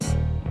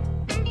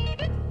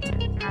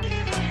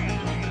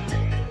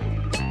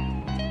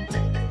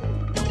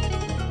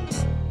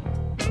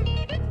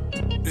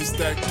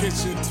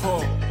Kitchen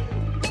Talk.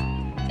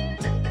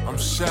 I'm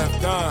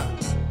Chef Don,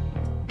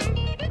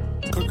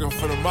 cooking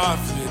for the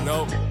mafia, you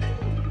know?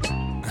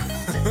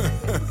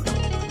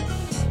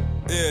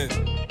 Yeah.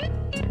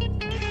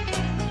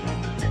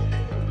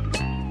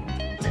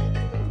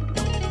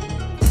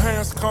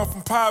 Parents come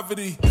from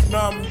poverty,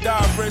 now I'm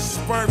die rich,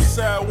 sperm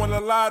cell, win the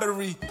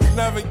lottery.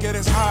 Never get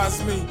as high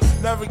as me,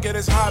 never get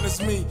as hot as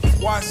me.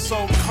 Why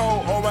so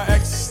cold? All my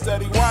exes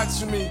steady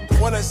watching me.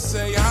 Wanna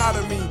say hi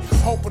to me,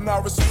 hoping I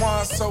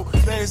respond so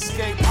they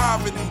escape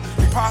poverty.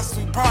 They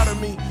possibly proud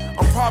of me,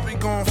 I'm probably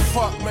gon'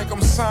 fuck. Make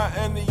them sign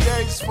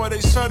NDAs for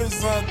they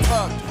shutters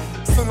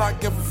untucked. Still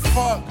not give a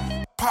fuck.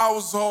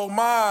 Powers all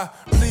mine,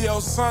 Leo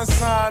sun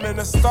sign and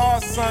the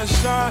stars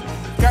sunshine.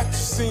 Got you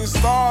seeing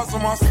stars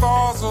and my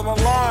stars on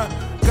the line.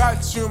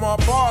 Got you my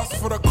boss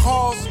for the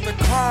calls of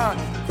decline.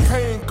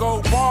 Paying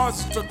gold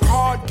bars if the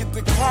card get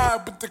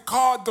declined, but the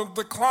card don't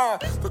decline.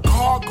 The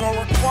card gon'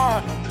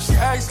 recline. She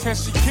asked can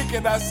she kick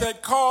it, I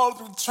said call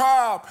the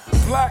tribe.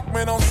 Black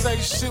men don't say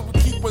shit, we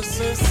keep us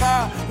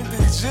inside. In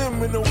the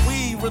gym and the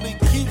weed really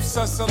keeps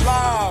us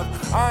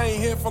alive. I ain't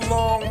here for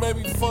long,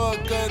 maybe for a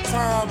good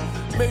time.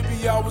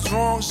 Maybe I was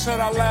wrong, should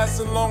I last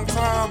a long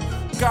time?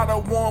 Got a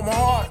warm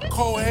heart,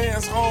 cold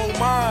hands, hold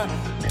mine.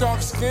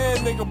 Dark skin,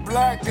 nigga,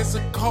 black is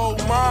a cold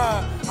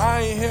mind.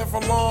 I ain't here for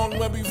long,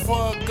 maybe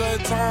for a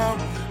good time.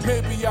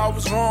 Maybe I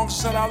was wrong,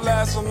 should I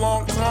last a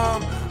long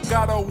time?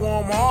 Got a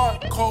warm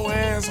heart, cold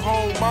hands,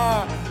 hold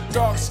mine.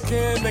 Dark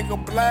skin,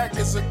 nigga, black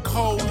is a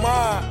cold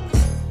mind.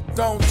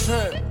 Don't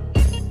trip,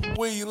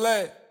 where you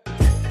at?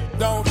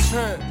 Don't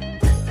trip,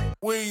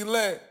 where you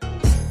at?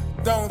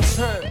 Don't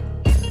trip,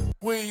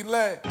 where you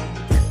at?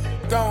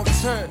 Don't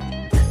trip,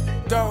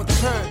 don't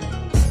trip.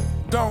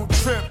 Don't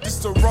trip, this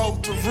the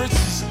road to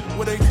riches.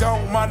 Where they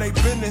don't mind they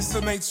business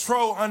and they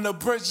troll under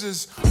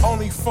bridges.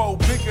 Only fold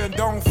bigger,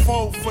 don't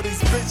fold for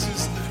these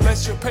bitches.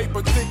 Let your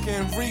paper thick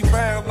and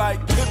rebound like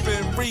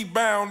Pippin,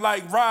 rebound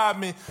like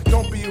Rodman.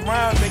 Don't be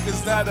around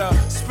niggas that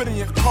spit in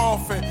your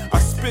coffin. I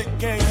spit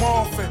game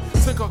often,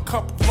 took a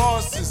couple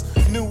losses.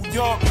 New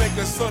York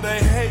niggas, so they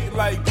hate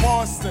like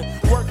Boston.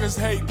 Workers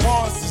hate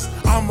bosses.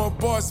 I'm a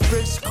boss,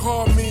 bitch,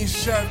 call me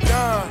Chef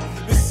Don.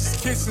 This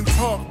is Kitchen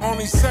Talk,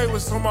 only say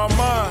what's on my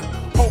mind.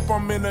 Hope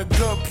I'm in a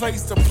good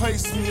place to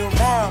place me a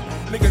rhyme.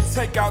 Nigga,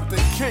 take out the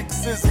kicks,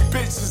 this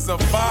bitch is a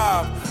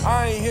vibe.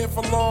 I ain't here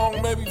for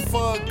long, maybe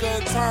for a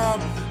good time.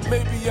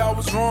 Maybe I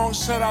was wrong,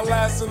 should I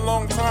last a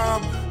long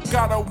time?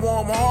 Got a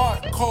warm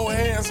heart, cold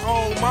hands,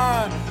 hold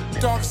mine.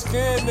 Dark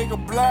skin,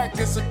 nigga, black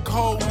is a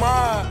cold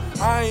mind.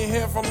 I ain't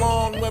here for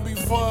long, maybe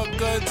for a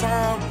good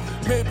time.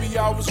 Maybe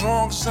I was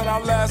wrong, should I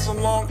last a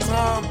long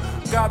time?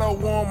 Got a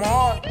warm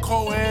heart,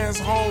 cold hands,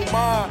 hold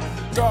mine.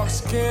 Dark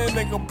skin,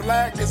 nigga,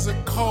 black is a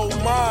cold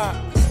mind.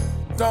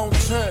 Don't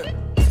trip,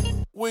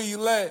 where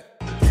you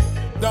at?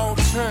 Don't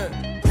trip,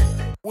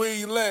 where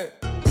you at?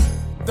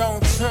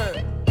 Don't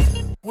trip,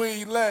 where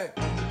you at?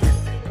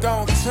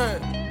 Don't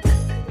trip,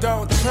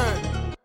 don't trip.